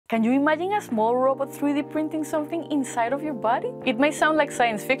Can you imagine a small robot 3D printing something inside of your body? It may sound like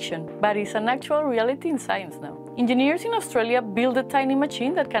science fiction, but it's an actual reality in science now. Engineers in Australia built a tiny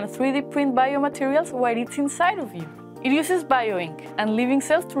machine that can 3D print biomaterials while it's inside of you. It uses bioink and living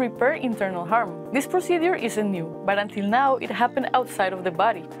cells to repair internal harm. This procedure isn't new, but until now it happened outside of the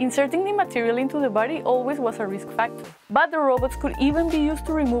body. Inserting the material into the body always was a risk factor. But the robots could even be used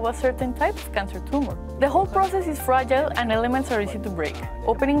to remove a certain type of cancer tumor. The whole process is fragile and elements are easy to break.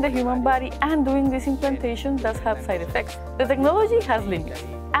 Opening the human body and doing this implantation does have side effects. The technology has limits,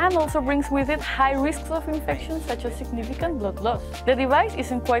 and also brings with it high risks of infection such as significant blood loss. The device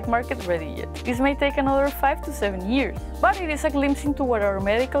isn't quite market ready yet. This may take another 5 to 7 years, but it is a glimpse into what our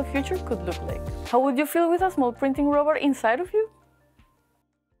medical future could look like. How would you feel with a small printing robot inside of you?